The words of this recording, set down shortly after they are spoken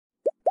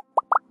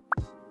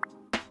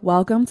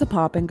Welcome to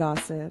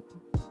PoppinGossip.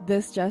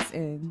 This just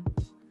in.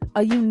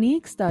 A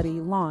unique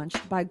study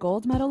launched by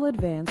gold medal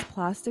advanced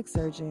plastic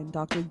surgeon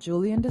Dr.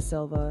 Julian De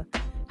Silva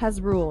has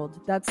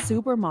ruled that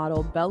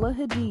supermodel Bella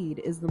Hadid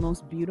is the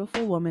most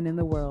beautiful woman in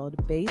the world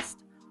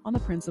based on the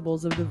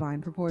principles of divine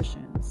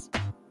proportions.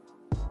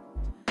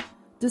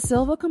 De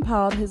Silva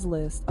compiled his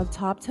list of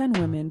top 10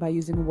 women by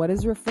using what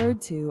is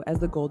referred to as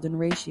the golden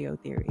ratio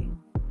theory.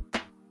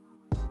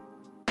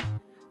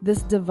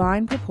 This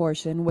divine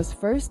proportion was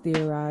first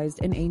theorized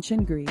in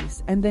ancient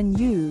Greece and then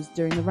used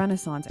during the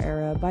Renaissance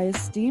era by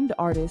esteemed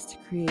artists to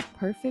create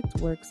perfect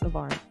works of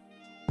art.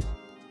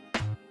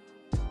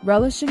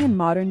 Relishing in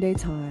modern-day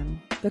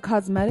time, the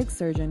cosmetic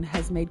surgeon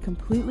has made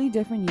completely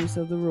different use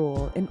of the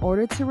rule in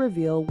order to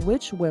reveal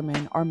which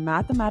women are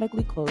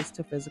mathematically close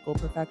to physical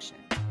perfection.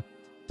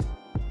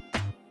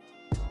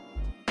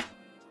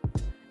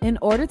 In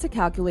order to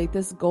calculate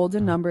this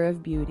golden number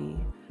of beauty,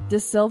 De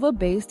Silva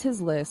based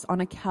his list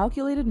on a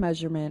calculated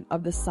measurement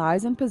of the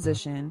size and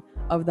position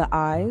of the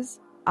eyes,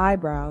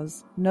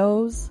 eyebrows,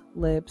 nose,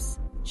 lips,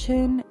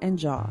 chin, and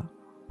jaw.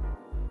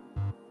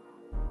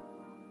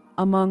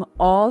 Among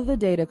all the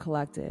data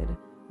collected,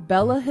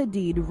 Bella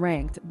Hadid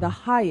ranked the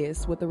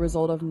highest with a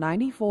result of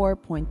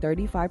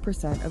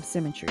 94.35% of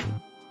symmetry.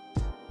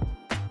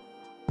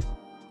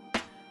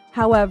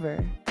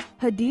 However,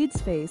 Hadid's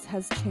face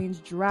has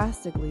changed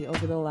drastically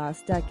over the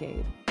last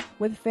decade,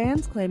 with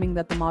fans claiming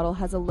that the model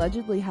has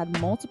allegedly had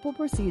multiple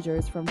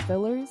procedures from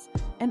fillers,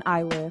 an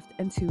eye lift,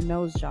 and 2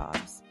 nose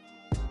jobs.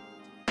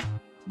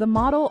 The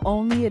model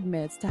only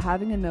admits to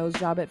having a nose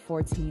job at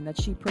 14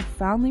 that she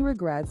profoundly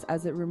regrets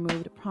as it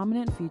removed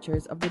prominent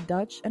features of the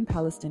Dutch and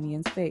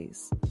Palestinian's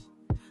face,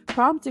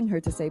 prompting her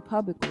to say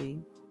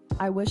publicly,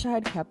 "I wish I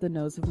had kept the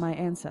nose of my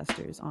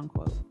ancestors,"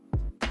 unquote.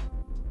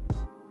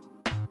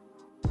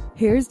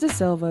 Here's De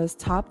Silva's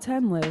top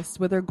 10 list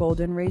with her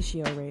golden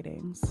ratio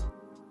ratings.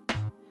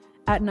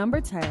 At number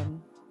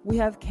 10, we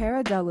have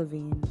Cara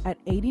Delevingne at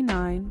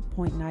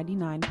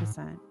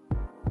 89.99%.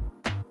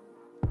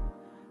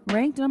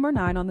 Ranked number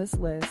 9 on this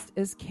list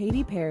is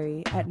Katy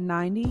Perry at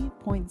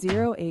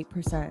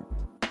 90.08%.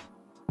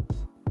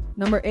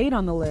 Number 8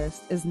 on the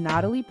list is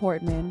Natalie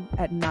Portman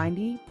at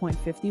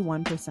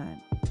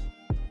 90.51%.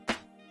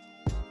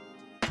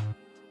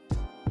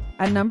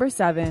 At number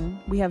 7,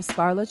 we have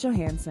Scarlett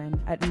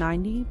Johansson at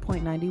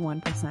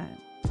 90.91%.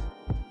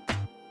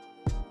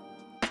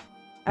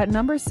 At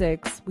number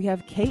 6, we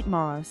have Kate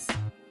Moss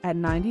at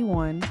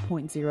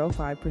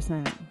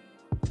 91.05%.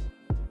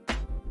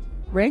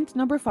 Ranked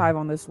number 5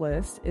 on this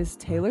list is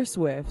Taylor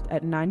Swift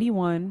at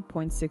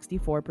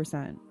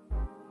 91.64%.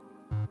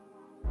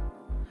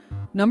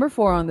 Number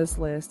 4 on this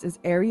list is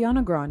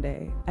Ariana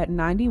Grande at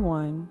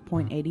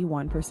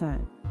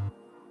 91.81%.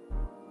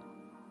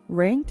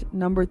 Ranked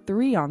number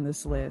 3 on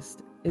this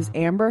list is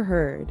Amber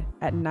Heard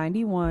at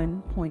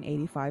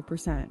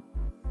 91.85%.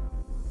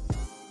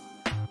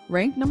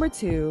 Ranked number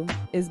 2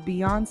 is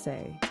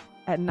Beyoncé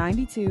at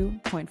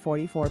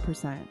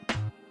 92.44%.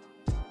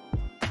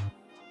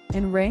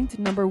 And ranked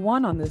number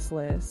 1 on this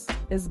list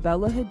is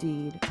Bella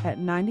Hadid at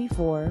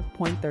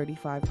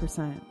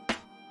 94.35%.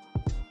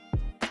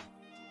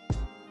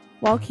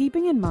 While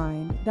keeping in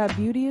mind that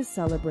beauty is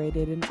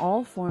celebrated in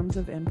all forms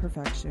of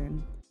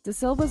imperfection, De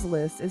Silva's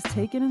list is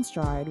taken in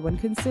stride when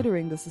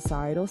considering the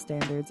societal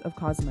standards of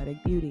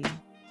cosmetic beauty.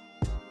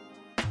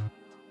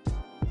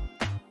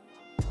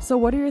 So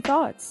what are your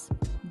thoughts?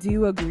 Do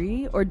you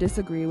agree or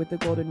disagree with the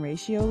golden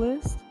ratio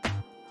list?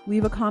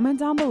 Leave a comment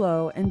down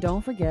below and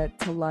don't forget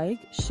to like,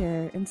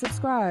 share, and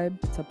subscribe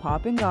to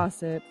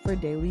PoppinGossip for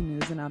daily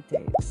news and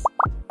updates.